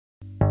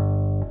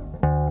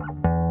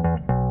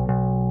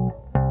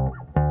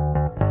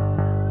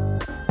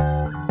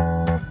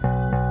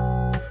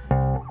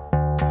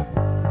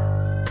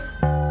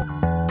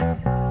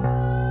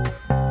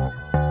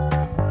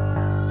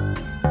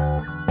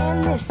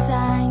This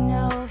I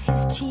know,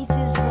 his teeth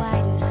as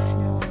white as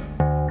snow.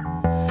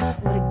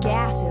 What a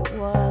gas it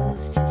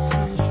was to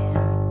see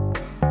him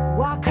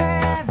walk her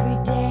every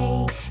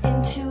day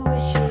into a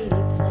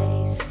shady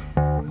place.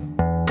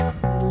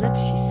 With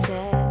lips she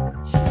said,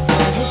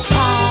 hey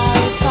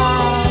Polly,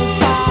 Polly,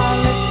 Polly,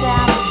 let's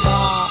have a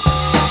ball.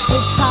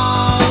 Hey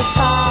Polly,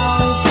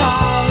 Polly,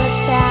 Polly,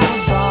 let's have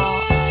a ball.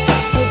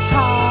 Hey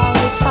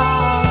Polly,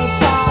 Polly,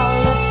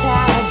 Polly, let's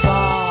have a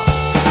ball.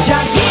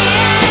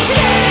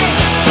 Gigantic,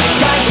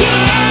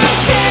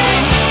 gigantic,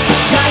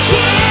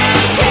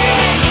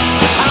 gigantic,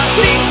 a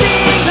big,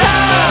 big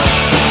love.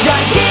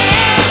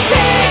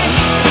 Gigantic,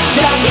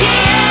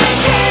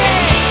 gigantic,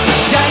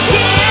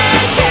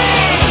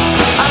 gigantic,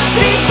 a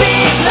big,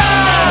 big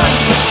love.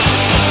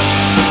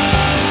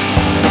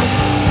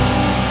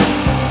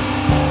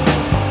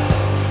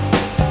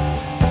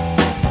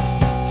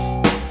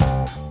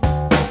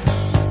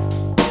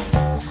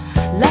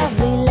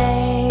 Lovely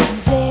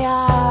legs they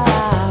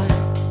are.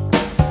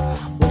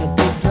 What a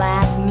big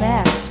black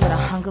mess, what a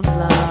hunk of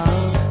love.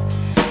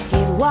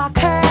 He'd walk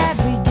her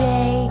every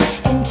day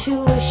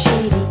into a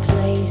shady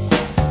place.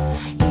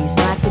 He's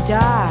like the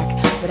dark,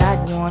 but I'd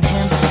warn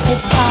him. Hey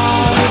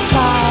Polly,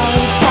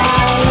 Polly,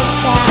 Polly,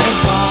 let's have a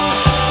ball.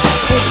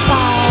 Hey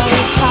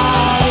Polly,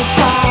 Polly,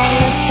 Polly,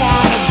 let's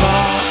have a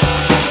ball.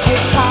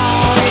 Hey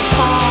Polly,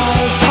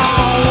 Polly,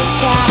 Polly,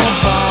 let's have a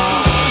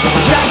ball.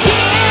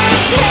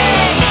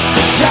 Gigantic,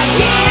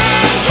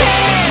 gigantic,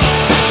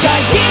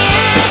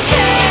 gigantic,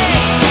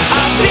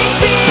 a big,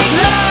 big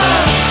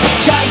love.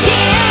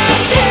 Gigantic,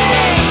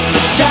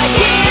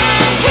 gigantic,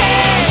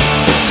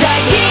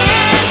 gigantic,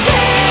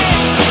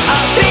 a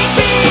big,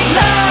 big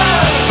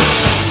love.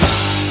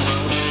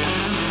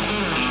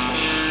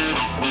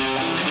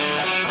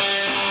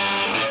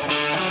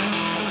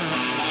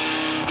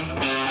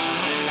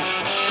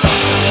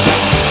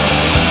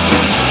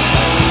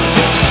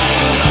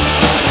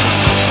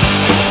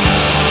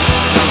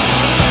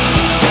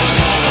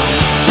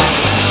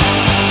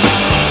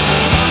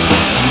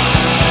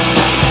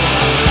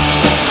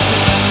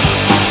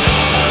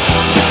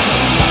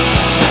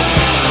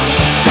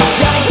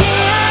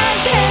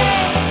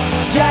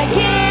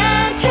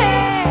 Gigantic,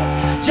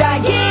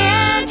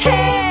 gigantic,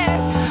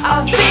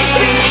 a big,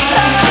 big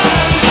love.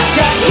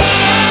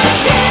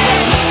 Gigantic,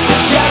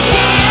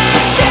 gigantic,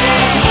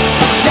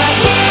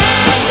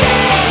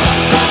 gigantic,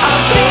 a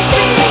big,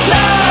 big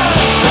love.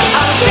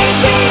 A big,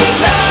 big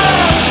love.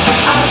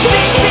 A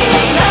big,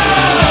 big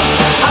love.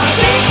 A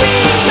big,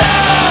 big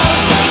love.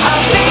 A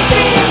big,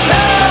 big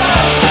love.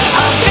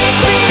 A big,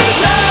 big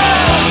love.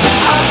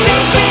 A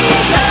big, big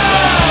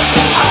love.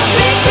 A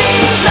big,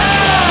 big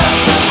love.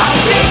 A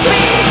big,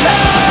 big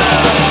love.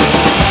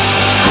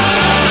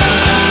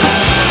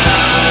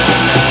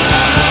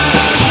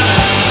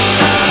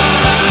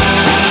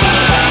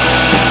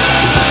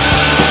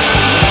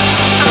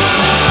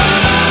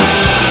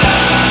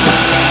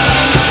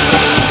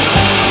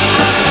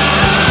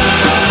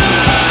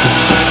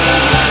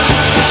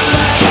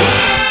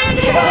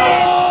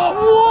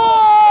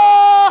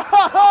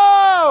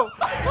 Whoa!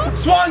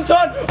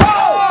 Swanton!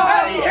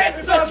 Oh! And he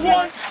hits the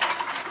swan!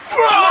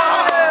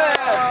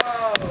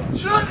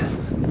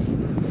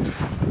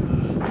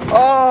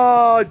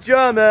 Oh,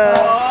 German!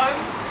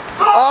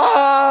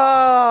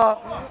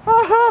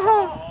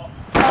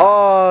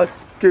 Oh,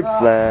 scoop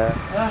slam.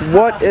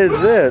 What is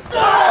this?